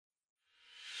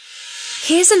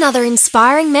Here's another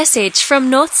inspiring message from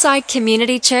Northside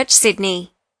Community Church,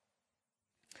 Sydney.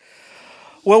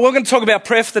 Well, we're going to talk about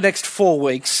prayer for the next 4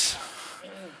 weeks.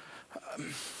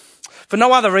 For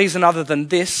no other reason other than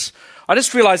this. I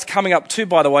just realised coming up too,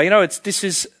 by the way,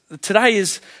 today is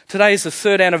the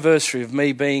third anniversary of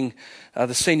me being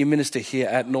the senior minister here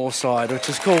at Northside, which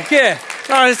is cool. Yeah,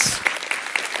 no,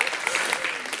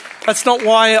 that's not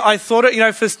why I thought it. You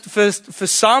know, for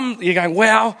some, you're going,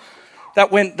 wow,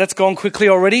 that's gone quickly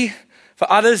already. For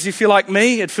others, if you're like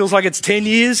me, it feels like it's 10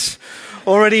 years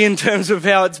already in terms of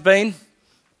how it's been.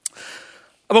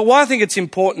 But why I think it's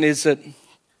important is that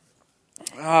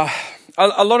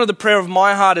a lot of the prayer of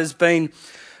my heart has been,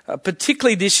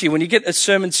 particularly this year, when you get a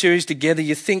sermon series together,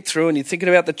 you think through and you're thinking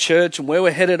about the church and where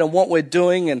we're headed and what we're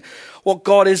doing and what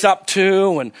God is up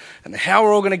to and how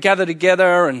we're all going to gather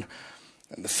together and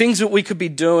the things that we could be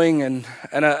doing. And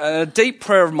a deep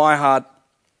prayer of my heart,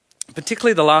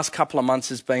 particularly the last couple of months,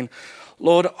 has been,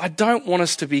 Lord, I don't want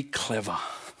us to be clever.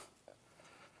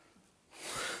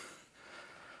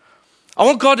 I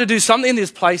want God to do something in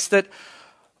this place that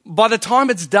by the time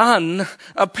it's done,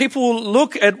 people will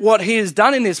look at what he has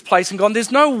done in this place and gone,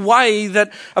 there's no way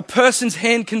that a person's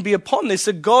hand can be upon this,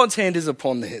 that God's hand is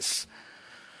upon this.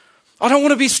 I don't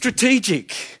want to be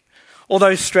strategic,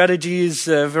 although strategy is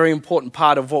a very important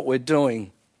part of what we're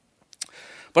doing.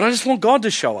 But I just want God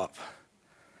to show up.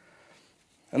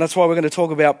 And that's why we're going to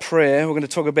talk about prayer. We're going to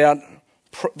talk about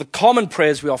the common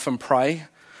prayers we often pray.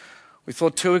 We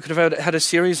thought too we could have had a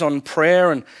series on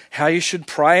prayer and how you should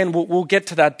pray, and we'll get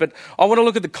to that. But I want to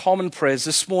look at the common prayers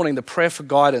this morning, the prayer for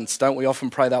guidance. Don't we often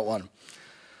pray that one?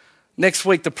 Next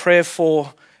week, the prayer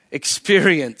for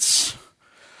experience.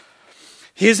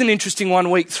 Here's an interesting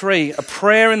one, week 3, a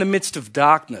prayer in the midst of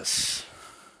darkness.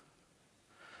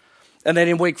 And then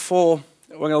in week 4,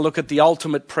 we're going to look at the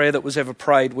ultimate prayer that was ever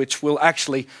prayed, which will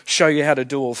actually show you how to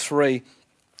do all 3.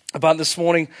 But this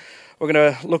morning, we're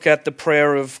going to look at the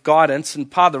prayer of guidance, and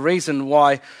part of the reason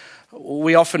why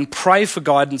we often pray for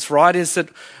guidance, right, is that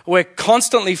we're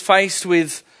constantly faced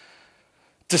with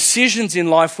decisions in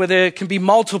life where there can be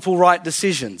multiple right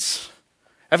decisions.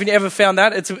 Have you ever found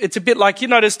that? It's a bit like, you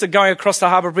noticed going across the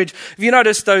Harbour Bridge. Have you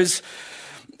noticed those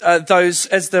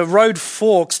as the road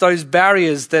forks, those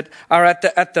barriers that are at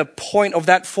the point of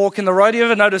that fork in the road? You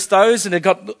ever notice those? And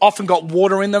they've often got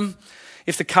water in them,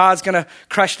 if the car's going to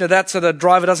crash into that so the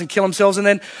driver doesn't kill themselves. And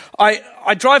then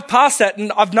I drive past that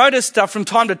and I've noticed from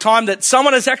time to time that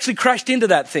someone has actually crashed into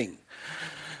that thing.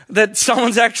 That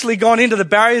someone's actually gone into the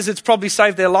barriers. It's probably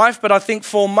saved their life. But I think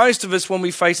for most of us, when we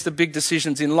face the big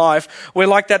decisions in life, we're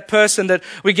like that person that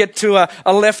we get to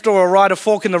a left or a right, a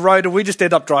fork in the road, and we just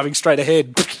end up driving straight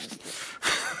ahead.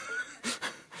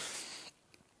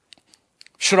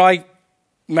 Should I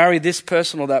marry this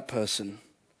person or that person?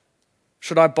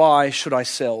 Should I buy? Should I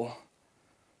sell?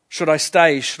 Should I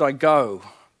stay? Should I go?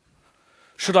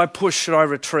 Should I push? Should I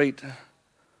retreat?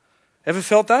 Ever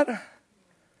felt that?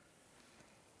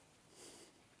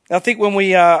 I think when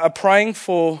we are praying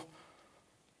for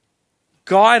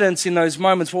guidance in those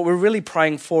moments, what we're really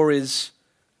praying for is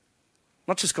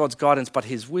not just God's guidance, but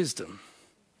his wisdom.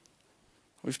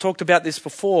 We've talked about this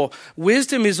before.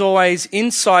 Wisdom is always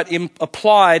insight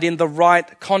applied in the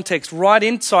right context, right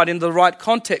insight in the right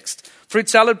context. Fruit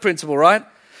salad principle, right?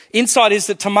 Insight is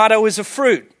that tomato is a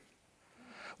fruit.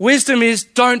 Wisdom is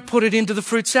don't put it into the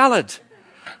fruit salad.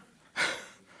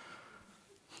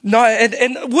 No,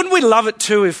 and wouldn't we love it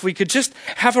too if we could just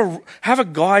have a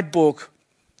guidebook,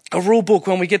 a rule book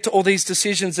when we get to all these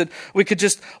decisions, that we could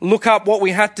just look up what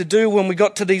we had to do when we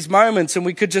got to these moments, and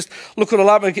we could just look it all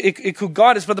up and it could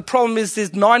guide us. But the problem is there's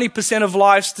 90% of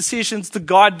life's decisions the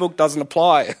guidebook doesn't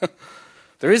apply.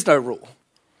 There is no rule.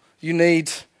 You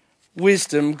need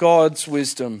wisdom, God's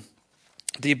wisdom,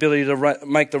 the ability to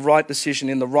make the right decision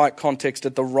in the right context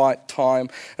at the right time.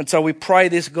 And so we pray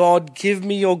this, God, give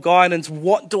me your guidance.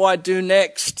 What do I do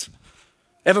next?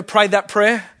 Ever prayed that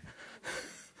prayer?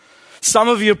 Some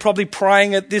of you are probably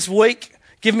praying it this week.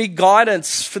 Give me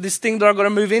guidance for this thing that I've got to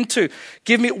move into.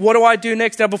 What do I do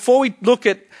next? Now, before we look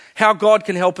at how God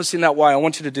can help us in that way, I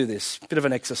want you to do this. Bit of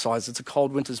an exercise. It's a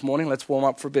cold winter's morning. Let's warm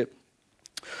up for a bit.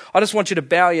 I just want you to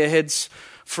bow your heads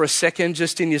for a second,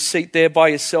 just in your seat there by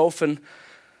yourself. And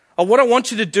what I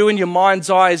want you to do in your mind's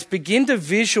eye is begin to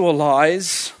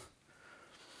visualize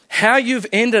how you've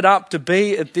ended up to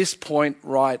be at this point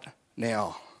right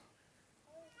now.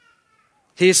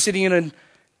 Here sitting in an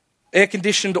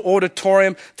air-conditioned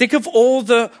auditorium. Think of all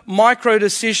the micro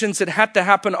decisions that had to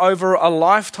happen over a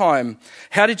lifetime.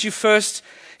 How did you first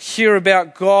hear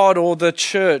about God or the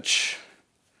church?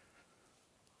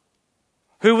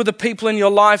 Who were the people in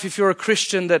your life, if you're a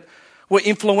Christian, that were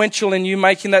influential in you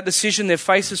making that decision. Their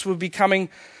faces would be coming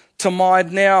to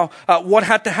mind now. What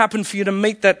had to happen for you to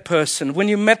meet that person? When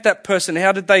you met that person,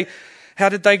 how did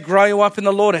they grow you up in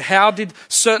the Lord? How did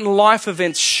certain life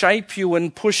events shape you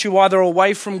and push you either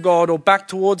away from God or back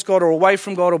towards God, or away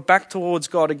from God or back towards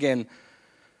God again?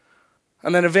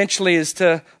 And then eventually is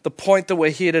to the point that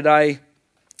we're here today,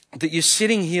 that you're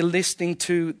sitting here listening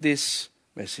to this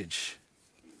message.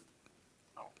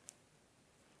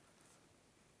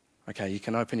 Okay, you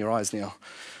can open your eyes now.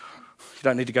 You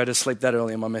don't need to go to sleep that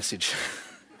early in my message.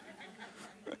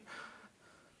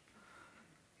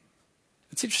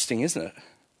 It's interesting, isn't it?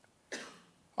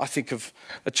 I think of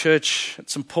a church at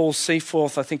St. Paul's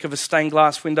Seaforth. I think of a stained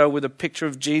glass window with a picture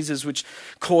of Jesus, which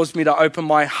caused me to open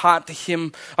my heart to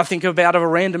him. I think about a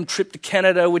random trip to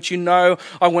Canada, which I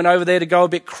went over there to go a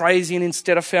bit crazy and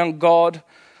instead I found God.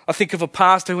 I think of a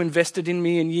pastor who invested in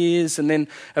me in years, and then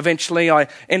eventually I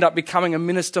end up becoming a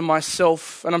minister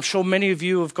myself. And I'm sure many of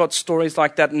you have got stories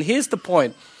like that. And here's the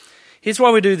point. Here's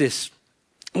why we do this.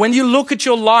 When you look at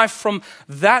your life from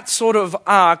that sort of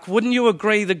arc, wouldn't you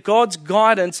agree that God's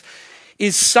guidance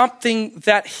is something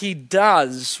that he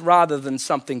does rather than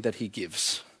something that he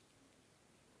gives?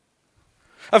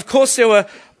 Of course, there were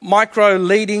micro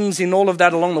leadings in all of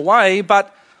that along the way,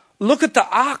 but look at the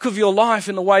arc of your life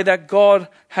in the way that God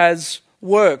has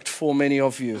worked for many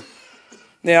of you.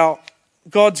 Now,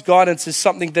 God's guidance is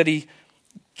something that he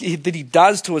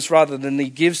does to us rather than he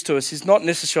gives to us. Is not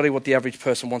necessarily what the average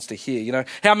person wants to hear.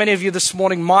 How many of you this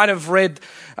morning might have read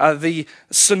the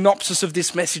synopsis of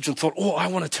this message and thought, I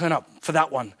want to turn up for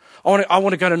that one. I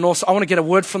want to go to North. I want to get a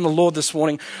word from the Lord this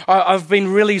morning. I've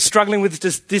been really struggling with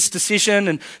this decision,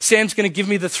 and Sam's going to give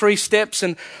me the 3 steps,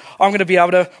 and I'm going to be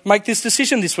able to make this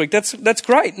decision this week. That's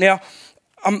great. Now,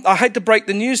 I hate to break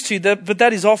the news to you, but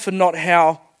that is often not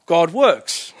how God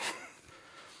works.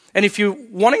 And if you're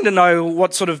wanting to know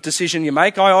what sort of decision you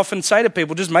make, I often say to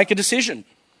people, just make a decision.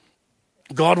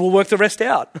 God will work the rest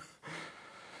out.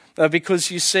 Because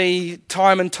you see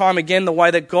time and time again the way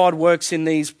that God works in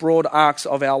these broad arcs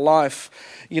of our life.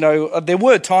 There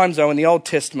were times though in the Old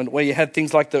Testament where you had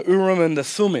things like the Urim and the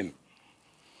Thummim.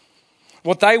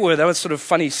 What they were sort of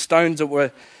funny stones that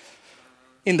were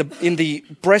in the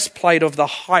breastplate of the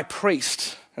high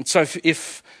priest. And so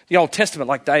if the Old Testament,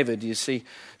 like David, you see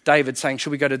David saying,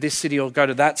 should we go to this city or go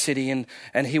to that city? And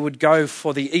he would go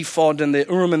for the ephod and the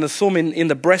Urim and the Thummim in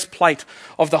the breastplate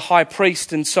of the high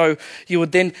priest. And so you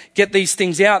would then get these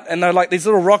things out, and they're like these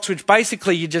little rocks which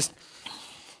basically you just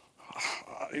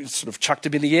sort of chucked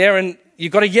them in the air and you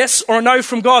got a yes or a no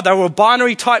from God. They were a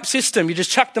binary type system. You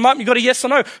just chucked them up and you got a yes or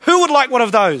no. Who would like one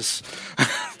of those?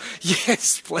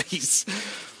 Yes, please.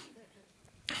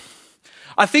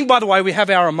 I think, by the way, we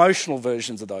have our emotional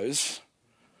versions of those.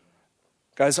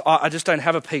 Guys, I just don't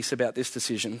have a peace about this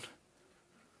decision.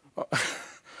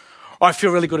 I feel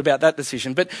really good about that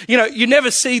decision. But, you never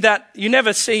see that. You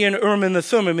never see an Urim and the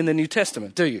Thummim in the New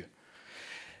Testament, do you?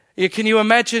 Can you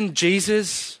imagine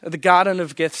Jesus at the Garden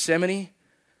of Gethsemane?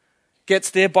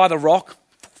 Gets there by the rock,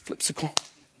 flips the coin,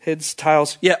 heads,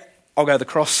 tails. Yeah, I'll go to the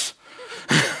cross.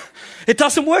 It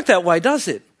doesn't work that way, does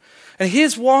it? And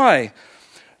here's why.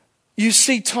 You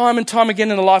see time and time again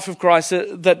in the life of Christ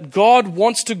that God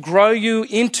wants to grow you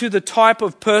into the type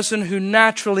of person who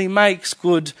naturally makes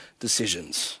good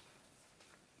decisions.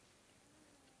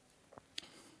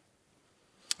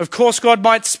 Of course, God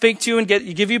might speak to you and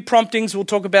give you promptings. We'll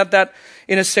talk about that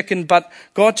in a second. But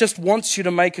God just wants you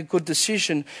to make a good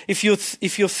decision. If you're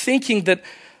thinking that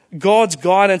God's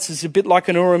guidance is a bit like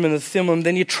an Urim and a Thummim,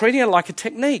 then you're treating it like a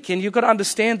technique. And you've got to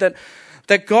understand that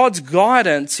God's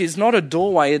guidance is not a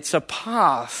doorway, it's a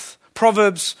path.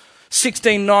 Proverbs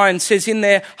 16:9 says, in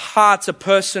their hearts a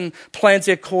person plans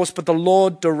their course, but the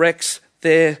Lord directs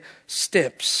their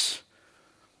steps.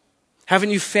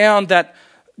 Haven't you found that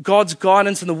God's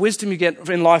guidance and the wisdom you get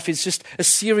in life is just a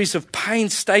series of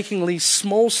painstakingly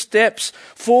small steps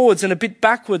forwards and a bit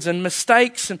backwards and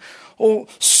mistakes and all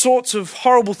sorts of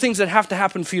horrible things that have to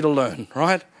happen for you to learn,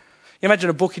 right? You imagine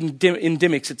a book in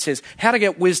Dimmicks, it says, How to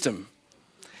Get Wisdom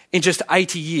in Just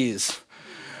 80 Years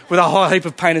with a whole heap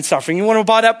of pain and suffering. You want to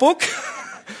buy that book?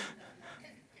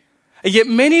 And yet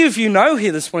many of you know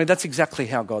here this morning that's exactly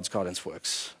how God's guidance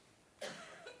works.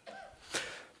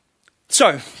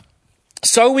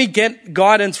 So we get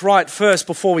guidance right first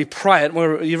before we pray it.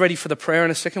 Are you ready for the prayer in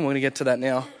a second? We're going to get to that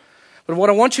now. But what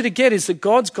I want you to get is that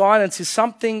God's guidance is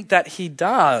something that he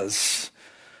does,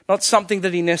 not something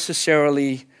that he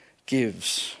necessarily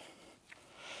gives.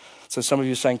 So some of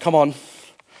you are saying, come on,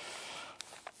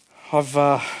 I've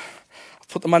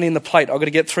put the money in the plate. I've got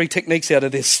to get 3 techniques out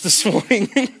of this morning.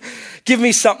 Give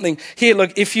me something. Here,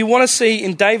 look, if you want to see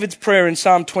in David's prayer in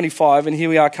Psalm 25, and here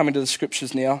we are coming to the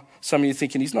scriptures now. Some of you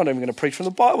thinking he's not even going to preach from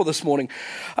the Bible this morning.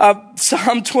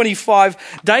 Psalm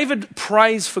 25, David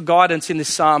prays for guidance in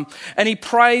this psalm. And he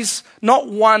prays not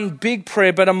one big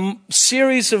prayer, but a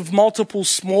series of multiple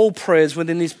small prayers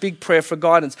within this big prayer for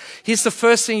guidance. Here's the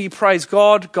first thing he prays: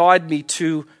 God, guide me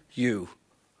to you.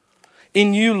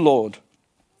 In you, Lord,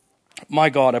 my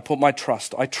God, I put my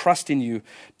trust. I trust in you.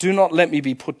 Do not let me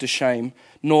be put to shame,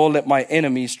 nor let my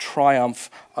enemies triumph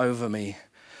over me.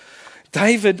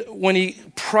 David, when he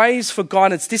prays for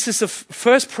guidance, this is the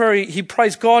first prayer he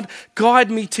prays: God,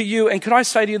 guide me to you. And can I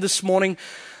say to you this morning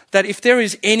that if there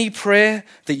is any prayer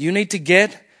that you need to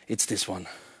get, it's this one.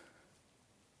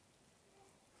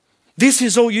 This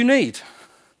is all you need.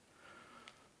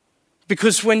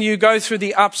 Because when you go through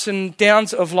the ups and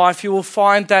downs of life, you will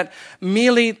find that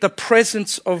merely the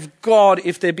presence of God,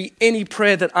 if there be any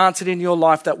prayer that answered in your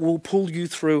life that will pull you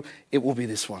through, it will be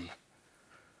this one.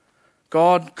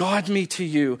 God, guide me to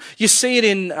you. You see it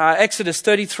in Exodus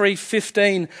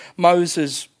 33:15,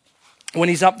 Moses, when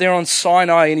he's up there on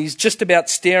Sinai and he's just about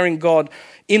staring God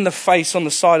in the face on the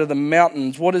side of the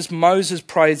mountains. What does Moses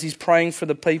pray as he's praying for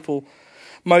the people?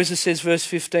 Moses says, verse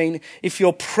 15, if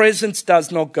your presence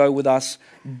does not go with us,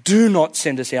 do not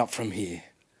send us out from here.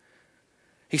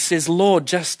 He says, Lord,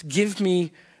 just give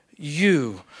me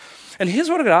you. And here's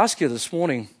what I'm going to ask you this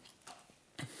morning.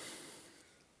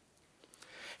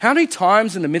 How many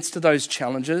times in the midst of those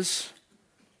challenges,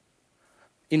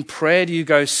 in prayer do you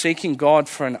go seeking God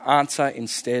for an answer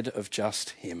instead of just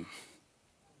him?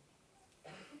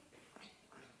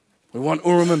 We want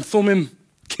Urim and Thummim.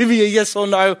 Give me a yes or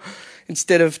no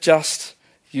instead of just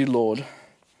you, Lord.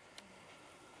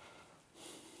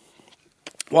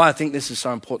 Why I think this is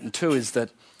so important too is that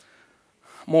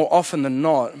more often than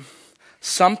not,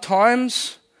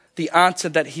 sometimes the answer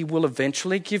that he will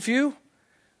eventually give you,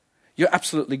 you're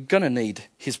absolutely going to need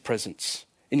his presence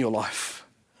in your life.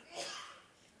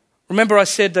 Remember I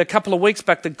said a couple of weeks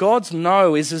back that God's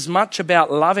no is as much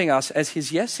about loving us as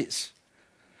his yes is.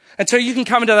 And so you can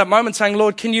come into that moment saying,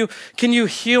 Lord, can you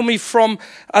heal me from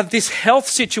this health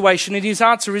situation? And his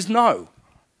answer is no.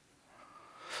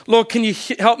 Lord, can you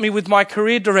help me with my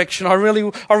career direction? I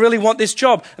really want this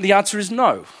job. And the answer is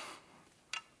no.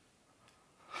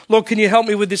 Lord, can you help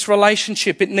me with this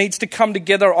relationship? It needs to come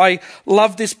together. I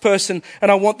love this person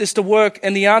and I want this to work.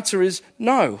 And the answer is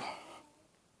no.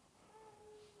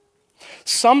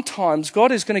 Sometimes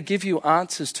God is going to give you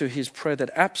answers to his prayer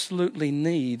that absolutely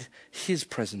need his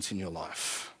presence in your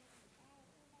life.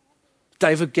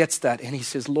 David gets that and he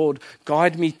says, Lord,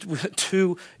 guide me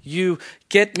to you.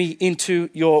 Get me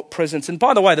into your presence. And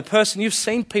by the way, the person, you've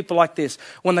seen people like this,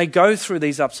 when they go through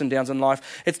these ups and downs in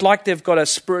life, it's like they've got a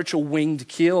spiritual winged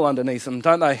keel underneath them,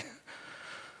 don't they?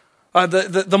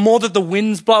 The more that the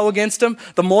winds blow against them,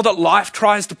 the more that life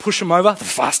tries to push them over, the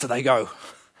faster they go.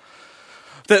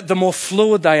 The more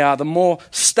fluid they are, the more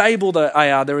stable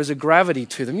they are, there is a gravity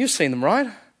to them. You've seen them, right?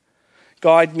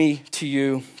 Guide me to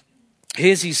you.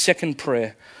 Here's his second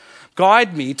prayer.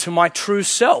 Guide me to my true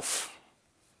self.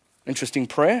 Interesting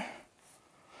prayer.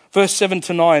 Verse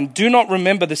 7-9. Do not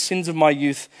remember the sins of my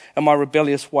youth and my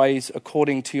rebellious ways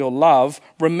according to your love.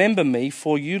 Remember me,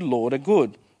 for you, Lord, are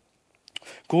good.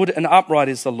 Good and upright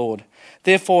is the Lord.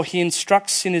 Therefore, he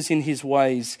instructs sinners in his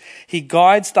ways. He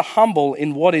guides the humble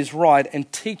in what is right and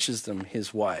teaches them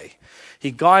his way.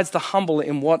 He guides the humble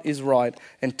in what is right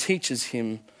and teaches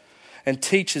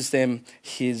them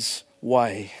his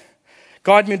way.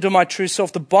 Guide me to my true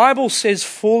self. The Bible says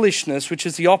foolishness, which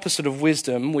is the opposite of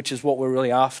wisdom, which is what we're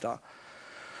really after.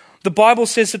 The Bible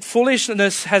says that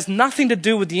foolishness has nothing to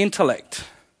do with the intellect.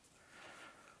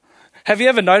 Have you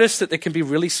ever noticed that there can be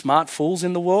really smart fools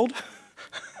in the world?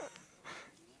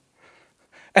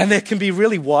 And there can be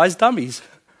really wise dummies.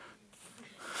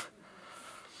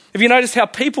 Have you noticed how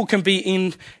people can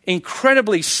be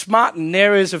incredibly smart in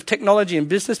areas of technology and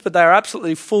business, but they are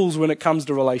absolutely fools when it comes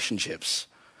to relationships?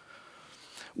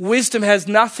 Wisdom has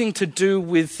nothing to do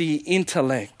with the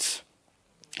intellect.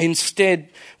 Instead,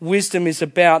 wisdom is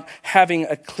about having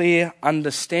a clear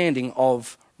understanding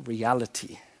of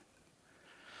reality.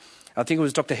 I think it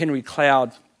was Dr. Henry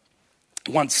Cloud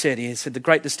once said, he said, the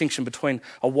great distinction between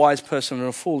a wise person and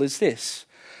a fool is this.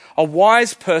 A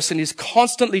wise person is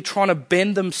constantly trying to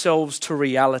bend themselves to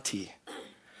reality.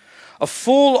 A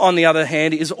fool, on the other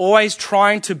hand, is always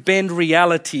trying to bend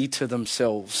reality to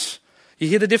themselves. You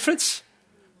hear the difference?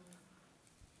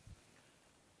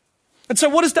 And so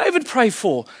what does David pray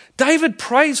for? David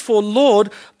prays for,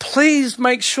 Lord, please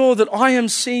make sure that I am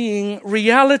seeing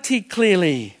reality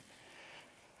clearly.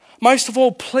 Most of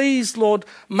all, please, Lord,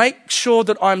 make sure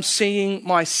that I'm seeing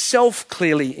myself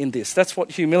clearly in this. That's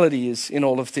what humility is in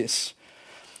all of this.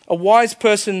 A wise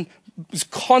person is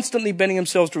constantly bending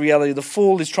themselves to reality. The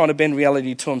fool is trying to bend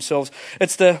reality to themselves.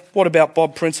 It's the what about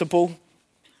Bob principle.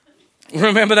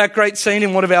 Remember that great scene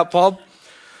in What About Bob?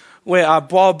 Where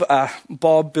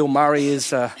Bob, Bill Murray,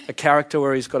 is a character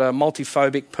where he's got a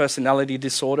multiphobic personality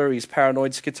disorder. He's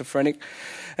paranoid schizophrenic.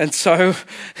 And so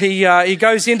he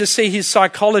goes in to see his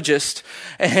psychologist,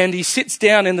 and he sits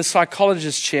down in the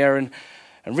psychologist's chair, and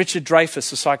Richard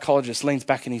Dreyfuss, the psychologist, leans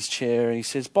back in his chair and he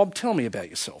says, "Bob, tell me about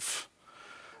yourself.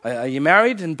 Are you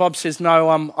married?" And Bob says, "No,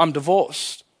 I'm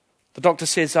divorced." The doctor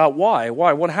says, "Why?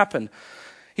 What happened?"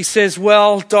 He says,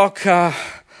 "Well, Doc,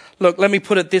 look, let me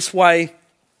put it this way.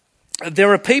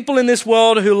 There are people in this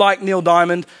world who like Neil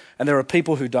Diamond, and there are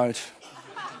people who don't.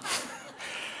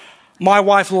 My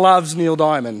wife loves Neil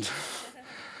Diamond."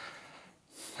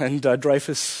 And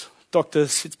Dreyfuss, doctor,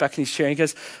 sits back in his chair and he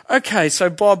goes, "Okay, so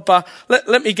Bob,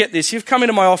 let me get this. You've come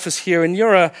into my office here, and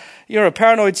you're a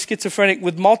paranoid schizophrenic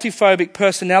with multiphobic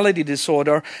personality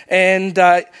disorder, and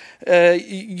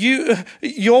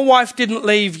your wife didn't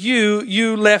leave you.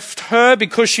 You left her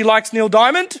because she likes Neil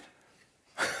Diamond?"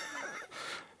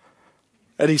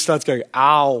 And he starts going,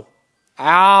 "Ow,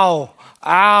 ow,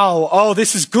 ow. Oh,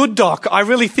 this is good, Doc. I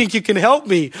really think you can help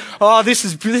me. Oh, this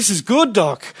is good,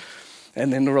 Doc."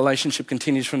 And then the relationship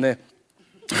continues from there.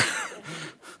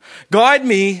 Guide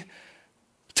me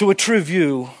to a true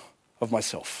view of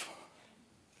myself.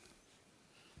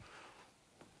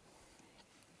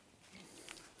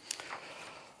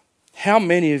 How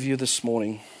many of you this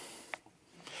morning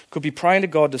could be praying to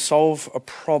God to solve a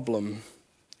problem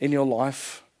in your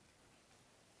life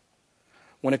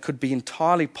when it could be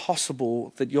entirely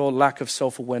possible that your lack of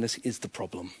self-awareness is the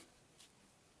problem?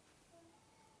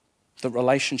 That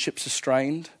relationships are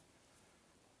strained,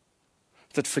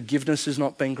 that forgiveness is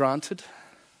not being granted,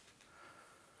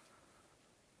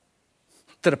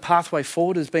 that a pathway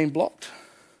forward has been blocked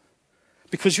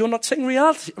because you're not seeing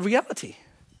reality.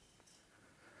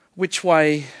 Which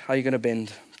way are you going to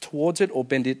bend? Towards it or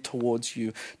bend it towards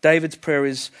you? David's prayer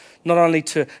is not only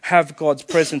to have God's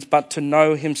presence, but to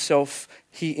know himself.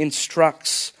 He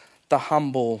instructs the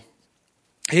humble.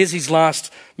 Here's his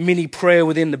last mini prayer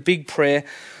within the big prayer.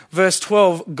 Verse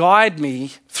 12, "Guide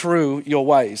me through your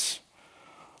ways."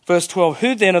 Verse 12,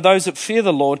 "Who then are those that fear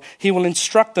the Lord? He will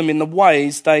instruct them in the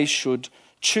ways they should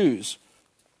choose."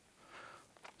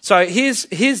 So here's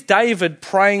David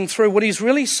praying through. What he's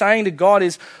really saying to God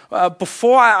is,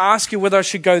 before I ask you whether I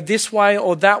should go this way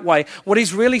or that way, what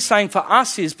he's really saying for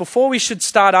us is, before we should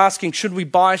start asking, should we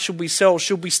buy, should we sell,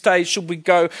 should we stay, should we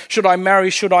go, should I marry,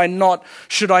 should I not,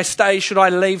 should I stay, should I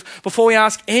leave? Before we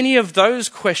ask any of those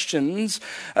questions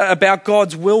about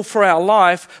God's will for our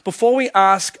life, before we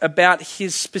ask about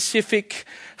his specific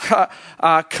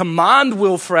command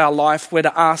will for our life, we're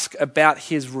to ask about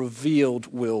his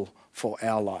revealed will for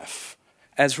our life,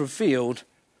 as revealed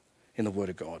in the Word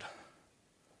of God.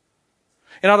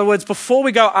 In other words, before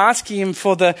we go asking him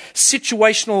for the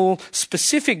situational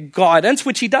specific guidance,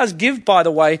 which he does give, by the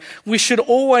way, we should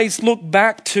always look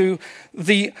back to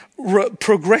the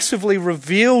progressively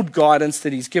revealed guidance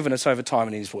that he's given us over time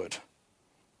in his Word.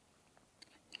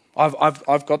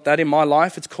 I've got that in my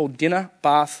life. It's called dinner,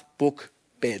 bath, book,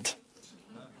 bed.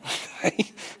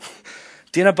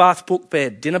 Dinner, bath, book,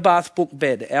 bed. Dinner, bath, book,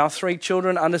 bed. Our three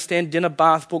children understand dinner,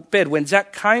 bath, book, bed. When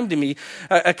Zach came to me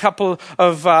a couple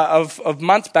of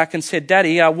months back and said,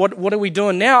 "Daddy, what are we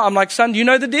doing now?" I'm like, "Son, you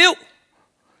know the deal.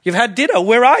 You've had dinner.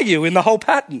 Where are you in the whole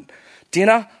pattern?"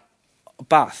 Dinner,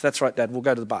 bath. That's right, Dad. We'll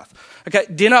go to the bath. Okay,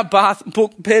 dinner, bath,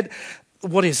 book, bed.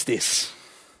 What is this?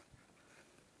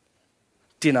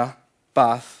 Dinner,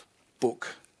 bath,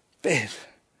 book, bed.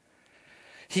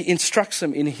 He instructs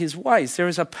them in his ways. There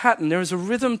is a pattern, there is a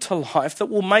rhythm to life that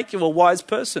will make you a wise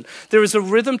person. There is a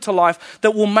rhythm to life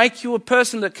that will make you a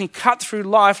person that can cut through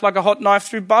life like a hot knife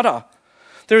through butter.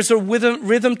 There is a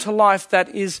rhythm to life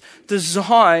that is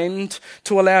designed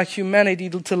to allow humanity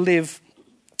to live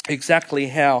exactly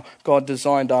how God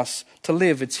designed us to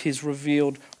live. It's his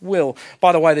revealed will.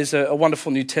 By the way, there's a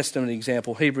wonderful New Testament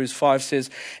example. Hebrews 5 says,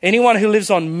 "Anyone who lives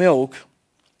on milk,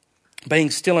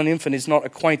 being still an infant, is not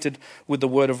acquainted with the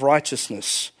word of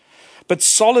righteousness. But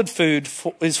solid food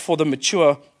is for the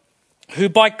mature, who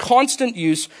by constant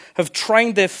use have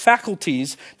trained their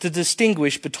faculties to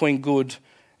distinguish between good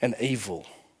and evil."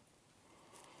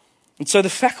 And so the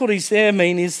faculties there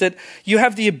mean is that you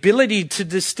have the ability to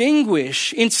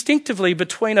distinguish instinctively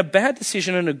between a bad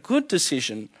decision and a good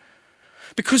decision,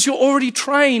 because you're already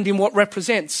trained in what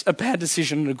represents a bad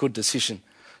decision and a good decision.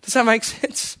 Does that make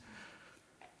sense?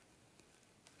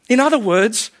 In other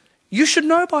words, you should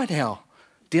know by now.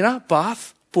 Dinner,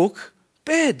 bath, book,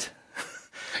 bed.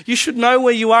 You should know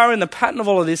where you are in the pattern of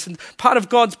all of this. And part of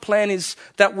God's plan is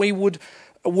that we would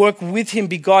work with him,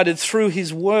 be guided through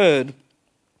his word,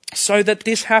 so that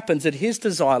this happens, that his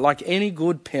desire, like any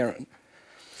good parent,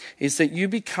 is that you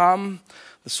become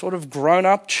the sort of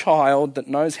grown-up child that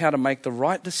knows how to make the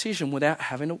right decision without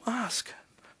having to ask.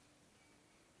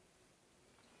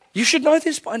 You should know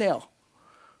this by now.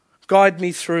 Guide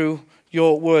me through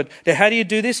your word. Now, how do you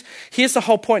do this? Here's the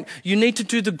whole point. You need to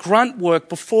do the grunt work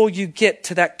before you get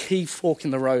to that key fork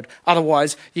in the road.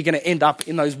 Otherwise, you're going to end up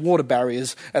in those water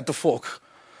barriers at the fork.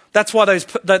 That's why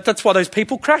those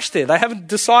people crash there. They haven't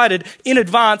decided in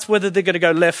advance whether they're going to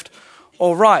go left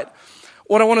or right.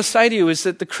 What I want to say to you is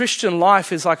that the Christian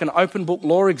life is like an open book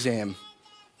law exam.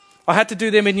 I had to do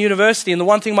them in university, and the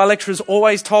one thing my lecturers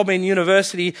always told me in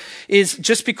university is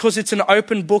just because it's an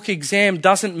open book exam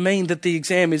doesn't mean that the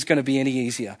exam is going to be any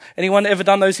easier. Anyone ever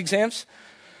done those exams?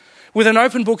 With an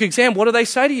open book exam, what do they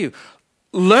say to you?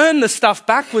 Learn the stuff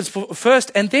backwards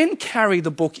first and then carry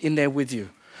the book in there with you.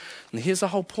 And here's the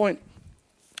whole point.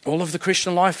 All of the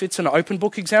Christian life, it's an open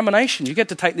book examination. You get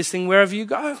to take this thing wherever you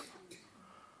go.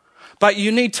 But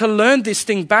you need to learn this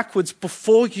thing backwards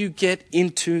before you get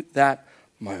into that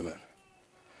moment.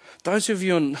 Those of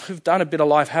you who've done a bit of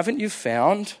life, haven't you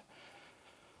found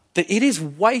that it is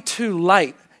way too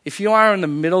late if you are in the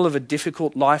middle of a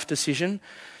difficult life decision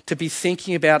to be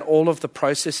thinking about all of the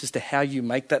process as to how you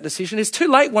make that decision? It's too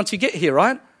late once you get here,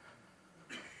 right?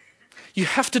 You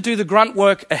have to do the grunt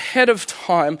work ahead of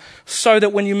time so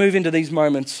that when you move into these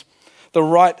moments, the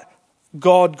right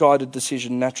God-guided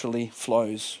decision naturally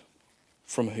flows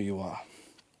from who you are.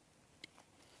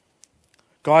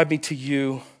 Guide me to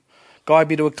you. Guide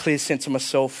me to a clear sense of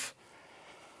myself.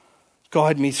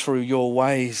 Guide me through your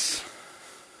ways.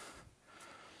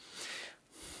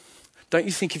 Don't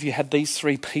you think if you had these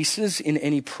three pieces in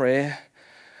any prayer,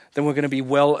 then we're going to be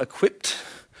well equipped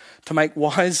to make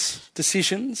wise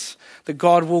decisions, that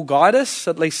God will guide us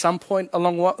at least some point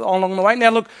along the way?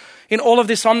 Now look, in all of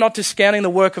this, I'm not discounting the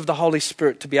work of the Holy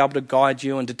Spirit to be able to guide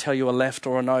you and to tell you a left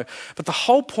or a no. But the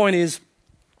whole point is,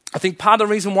 I think part of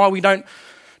the reason why we don't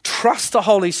trust the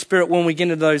Holy Spirit when we get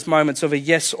into those moments of a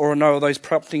yes or a no, or those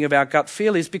prompting of our gut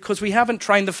feel, is because we haven't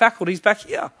trained the faculties back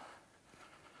here.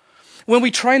 When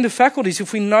we train the faculties,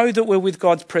 if we know that we're with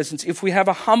God's presence, if we have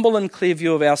a humble and clear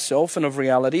view of ourselves and of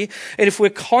reality, and if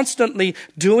we're constantly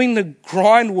doing the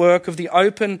grind work of the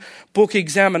open book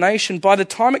examination, by the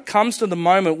time it comes to the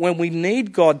moment when we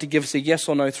need God to give us a yes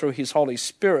or no through his Holy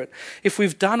Spirit, if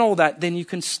we've done all that, then you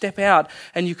can step out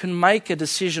and you can make a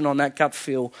decision on that gut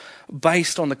feel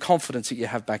based on the confidence that you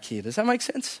have back here. Does that make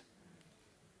sense?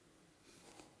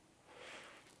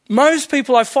 Most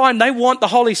people, I find, they want the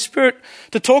Holy Spirit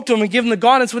to talk to them and give them the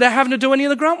guidance without having to do any of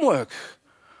the grunt work.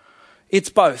 It's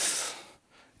both.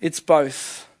 It's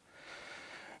both.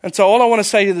 And so all I want to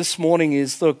say to you this morning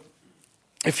is, look,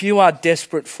 if you are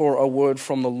desperate for a word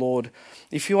from the Lord,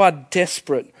 if you are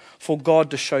desperate for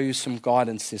God to show you some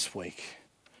guidance this week,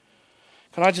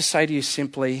 can I just say to you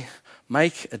simply,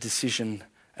 make a decision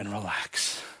and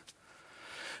relax.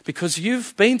 Because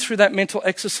you've been through that mental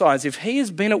exercise. If he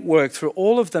has been at work through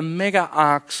all of the mega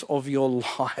arcs of your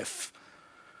life,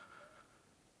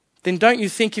 then don't you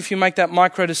think if you make that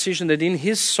micro decision that in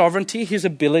his sovereignty, his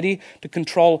ability to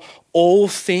control all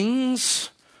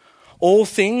things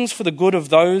for the good of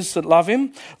those that love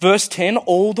him? Verse 10,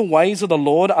 all the ways of the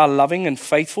Lord are loving and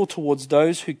faithful towards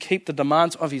those who keep the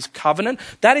demands of his covenant.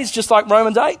 That is just like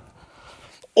Romans 8.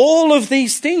 All of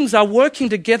these things are working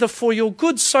together for your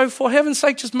good. So for heaven's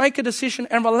sake, just make a decision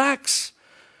and relax.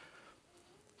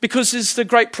 Because as the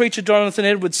great preacher Jonathan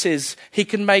Edwards says, he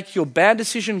can make your bad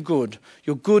decision good,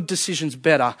 your good decisions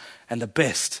better, and the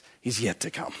best is yet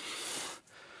to come.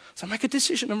 So make a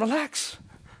decision and relax.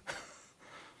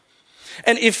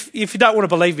 And if you don't want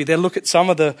to believe me, then look at some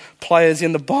of the players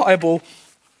in the Bible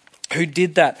who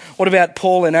did that. What about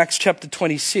Paul in Acts chapter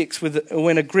 26,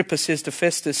 when Agrippa says to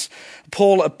Festus,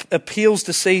 Paul appeals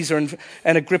to Caesar,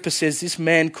 and Agrippa says, this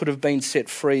man could have been set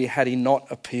free had he not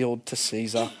appealed to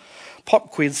Caesar.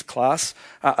 Pop quiz class,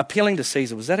 appealing to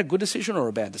Caesar, was that a good decision or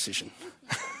a bad decision?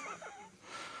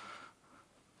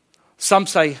 Some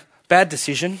say bad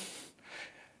decision,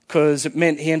 because it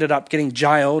meant he ended up getting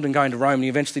jailed and going to Rome and he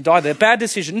eventually died there. Bad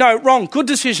decision. No, wrong, good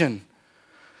decision.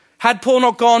 Had Paul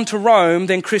not gone to Rome,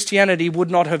 then Christianity would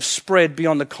not have spread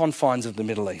beyond the confines of the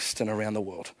Middle East and around the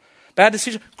world. Bad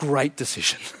decision? Great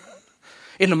decision.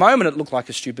 In the moment, it looked like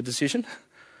a stupid decision.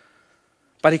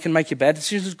 But he can make your bad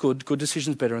decisions good, good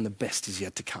decisions better, and the best is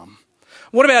yet to come.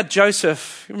 What about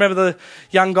Joseph? You remember the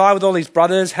young guy with all his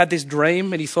brothers had this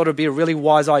dream and he thought it would be a really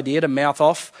wise idea to mouth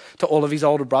off to all of his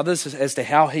older brothers as to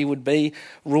how he would be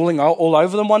ruling all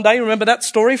over them one day. Remember that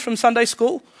story from Sunday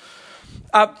school?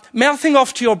 Mouthing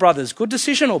off to your brothers, good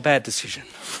decision or bad decision?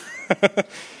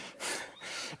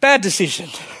 Bad decision.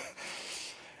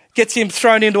 Gets him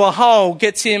thrown into a hole,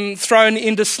 gets him thrown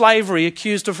into slavery,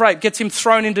 accused of rape, gets him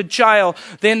thrown into jail.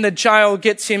 Then the jail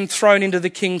gets him thrown into the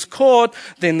king's court.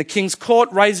 Then the king's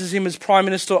court raises him as prime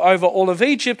minister over all of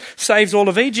Egypt, saves all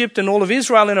of Egypt and all of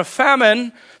Israel in a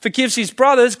famine, forgives his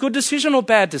brothers. Good decision or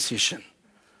bad decision?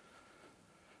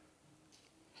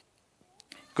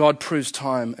 God proves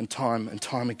time and time and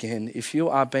time again. If you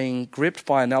are being gripped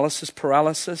by analysis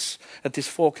paralysis at this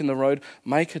fork in the road,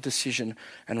 make a decision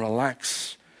and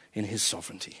relax in his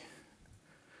sovereignty.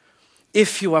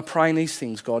 If you are praying these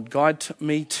things, God, guide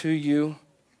me to you.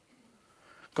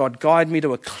 God, guide me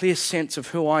to a clear sense of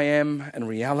who I am and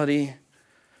reality.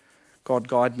 God,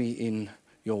 guide me in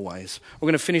your ways. We're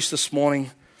going to finish this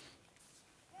morning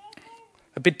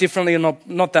a bit differently and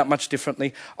not that much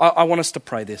differently. I want us to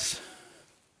pray this.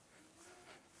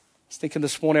 I was thinking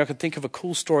this morning I could think of a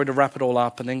cool story to wrap it all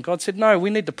up, and then God said, no, we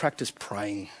need to practice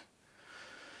praying.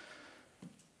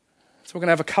 So we're going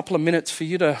to have a couple of minutes for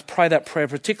you to pray that prayer,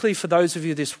 particularly for those of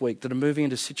you this week that are moving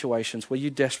into situations where you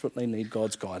desperately need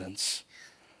God's guidance.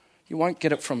 You won't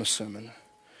get it from a sermon.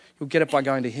 You'll get it by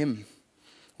going to him.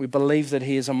 We believe that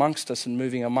he is amongst us and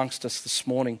moving amongst us this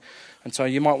morning. And so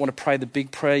you might want to pray the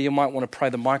big prayer. You might want to pray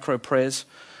the micro prayers.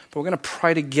 But we're going to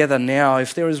pray together now.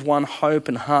 If there is one hope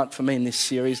and heart for me in this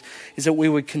series, is that we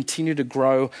would continue to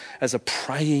grow as a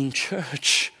praying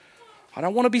church. I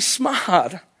don't want to be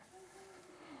smart.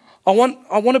 I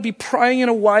want to be praying in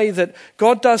a way that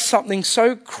God does something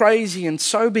so crazy and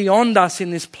so beyond us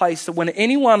in this place that when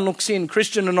anyone looks in,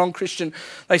 Christian and non-Christian,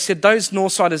 they said, those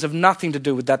Northsiders have nothing to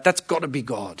do with that. That's got to be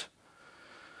God.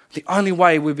 The only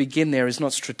way we begin there is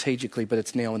not strategically, but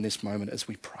it's now in this moment as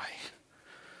we pray.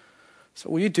 So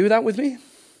will you do that with me?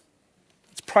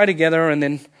 Let's pray together and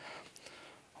then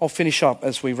I'll finish up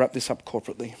as we wrap this up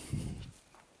corporately.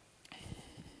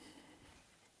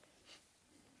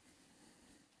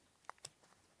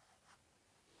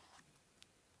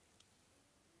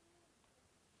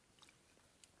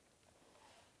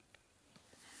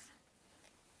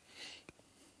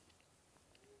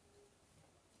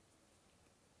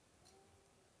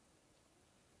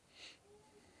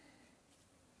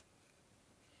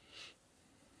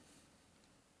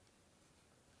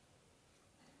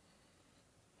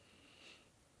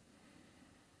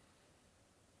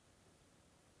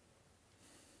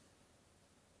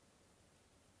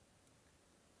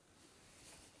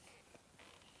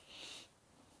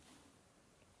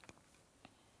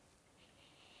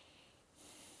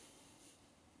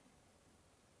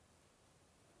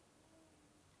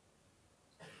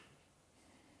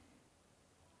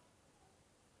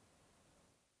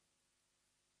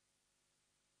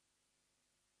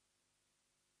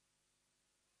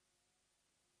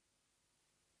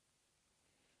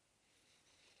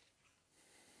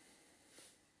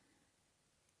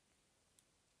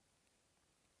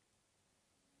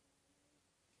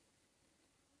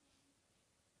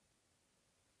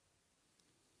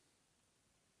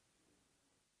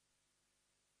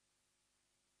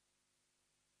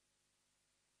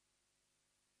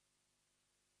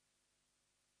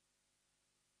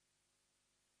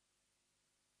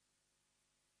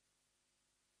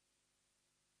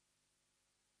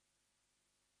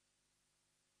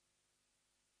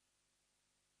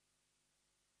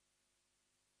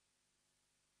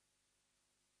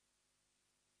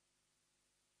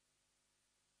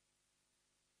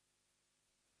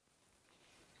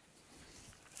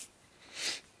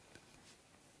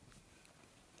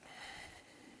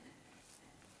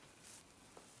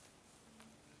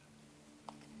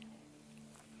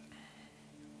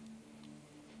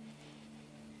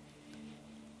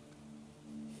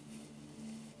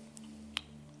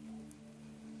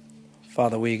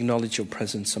 Father, we acknowledge your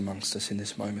presence amongst us in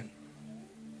this moment.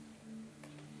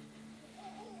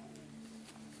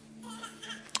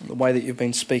 The way that you've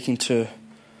been speaking to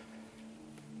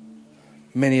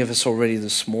many of us already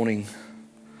this morning,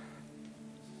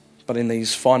 but in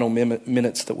these final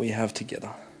minutes that we have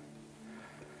together.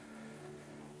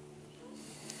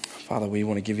 Father, we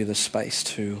want to give you the space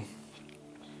to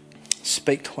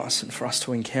speak to us and for us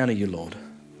to encounter you, Lord.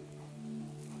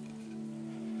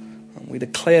 We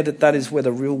declare that that is where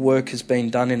the real work has been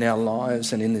done in our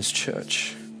lives and in this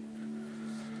church.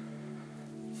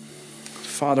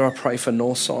 Father, I pray for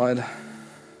Northside.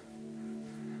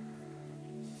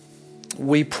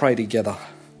 We pray together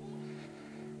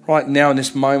right now in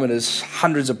this moment, as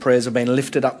hundreds of prayers have been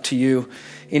lifted up to you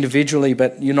individually,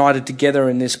 but united together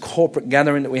in this corporate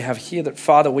gathering that we have here, that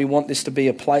Father, we want this to be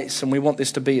a place and we want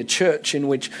this to be a church in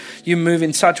which you move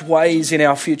in such ways in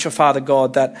our future, Father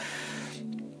God, that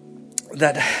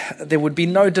there would be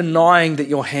no denying that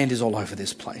your hand is all over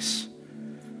this place.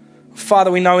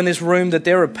 Father, we know in this room that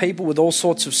there are people with all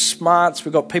sorts of smarts.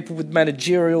 We've got people with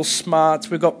managerial smarts.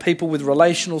 We've got people with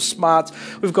relational smarts.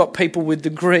 We've got people with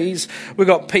degrees. We've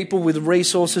got people with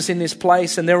resources in this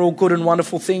place, and they're all good and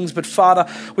wonderful things. But Father,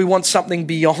 we want something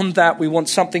beyond that. We want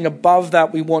something above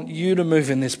that. We want you to move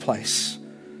in this place.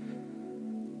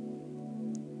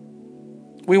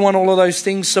 We want all of those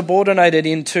things subordinated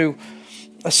into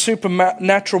a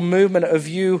supernatural movement of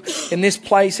you in this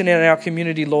place and in our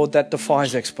community, Lord, that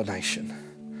defies explanation.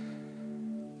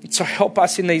 So help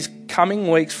us in these coming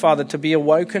weeks, Father, to be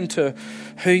awoken to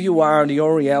who you are and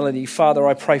your reality. Father,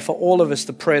 I pray for all of us,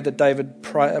 the prayer that David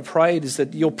prayed is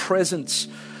that your presence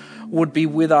would be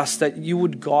with us, that you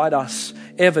would guide us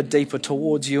ever deeper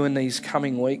towards you in these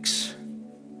coming weeks.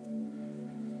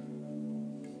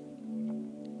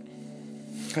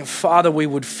 Father, we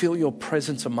would feel your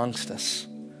presence amongst us.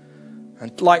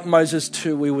 And like Moses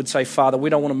too, we would say, Father, we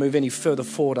don't want to move any further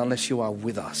forward unless you are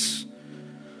with us.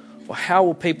 Well, how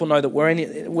will people know that we're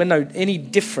any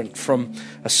different from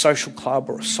a social club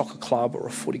or a soccer club or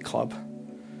a footy club?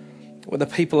 We're the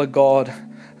people of God.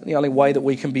 And the only way that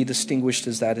we can be distinguished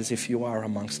as that is if you are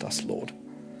amongst us, Lord.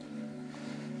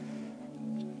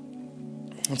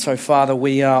 And so, Father,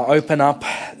 we open up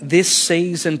this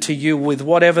season to you with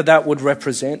whatever that would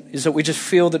represent, is that we just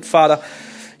feel that, Father,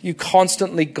 you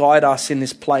constantly guide us in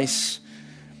this place,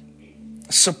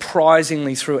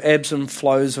 surprisingly through ebbs and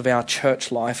flows of our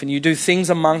church life. And you do things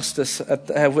amongst us,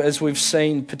 as we've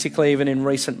seen, particularly even in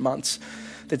recent months,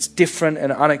 that's different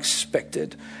and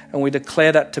unexpected. And we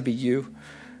declare that to be you.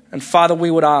 And Father,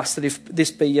 we would ask that if this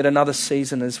be yet another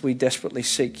season as we desperately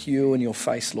seek you and your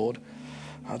face, Lord,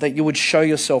 that you would show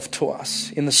yourself to us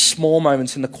in the small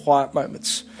moments, in the quiet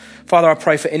moments. Father, I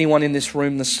pray for anyone in this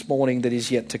room this morning that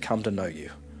is yet to come to know you.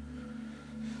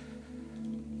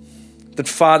 That,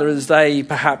 Father, as they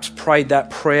perhaps prayed that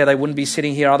prayer, they wouldn't be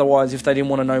sitting here otherwise if they didn't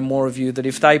want to know more of you. That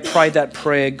if they prayed that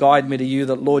prayer, guide me to you,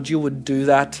 that, Lord, you would do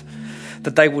that.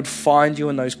 That they would find you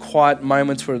in those quiet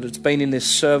moments, whether it's been in this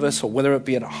service or whether it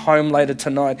be at home later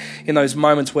tonight, in those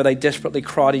moments where they desperately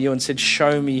cry to you and said,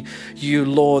 show me you,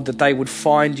 Lord, that they would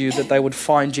find you, that they would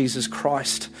find Jesus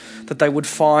Christ, that they would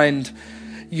find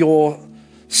your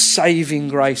saving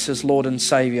grace as Lord and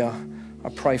Saviour. I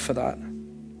pray for that.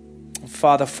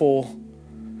 Father, for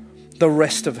the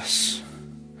rest of us,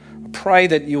 I pray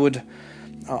that you would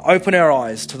open our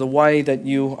eyes to the way that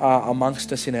you are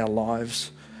amongst us in our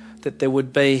lives, that there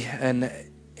would be an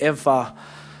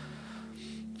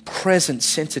ever-present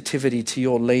sensitivity to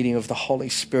your leading of the Holy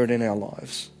Spirit in our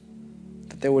lives,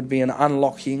 that there would be an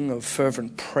unlocking of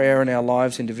fervent prayer in our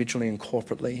lives individually and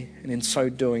corporately, and in so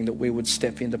doing that we would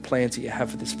step into plans that you have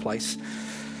for this place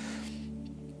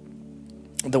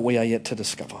that we are yet to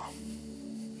discover.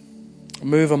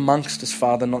 Move amongst us,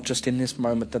 Father, not just in this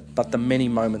moment, but the many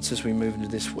moments as we move into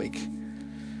this week.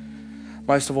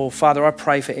 Most of all, Father, I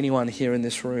pray for anyone here in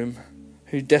this room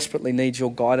who desperately needs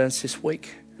your guidance this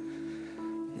week,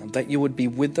 that you would be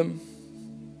with them,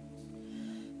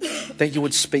 that you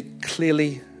would speak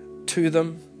clearly to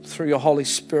them through your Holy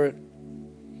Spirit,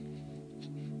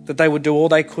 that they would do all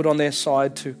they could on their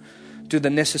side to do the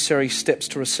necessary steps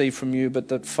to receive from you, but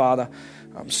that, Father,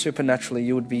 supernaturally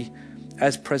you would be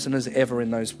as present as ever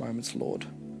in those moments, Lord.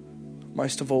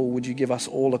 Most of all, would you give us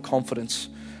all a confidence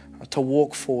to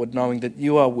walk forward knowing that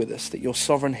you are with us, that your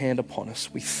sovereign hand upon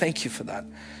us. We thank you for that.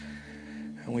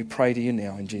 And we pray to you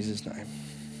now in Jesus' name.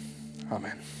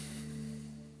 Amen.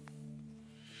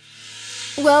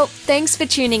 Well, thanks for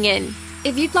tuning in.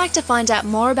 If you'd like to find out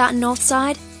more about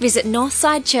Northside, visit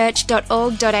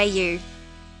northsidechurch.org.au.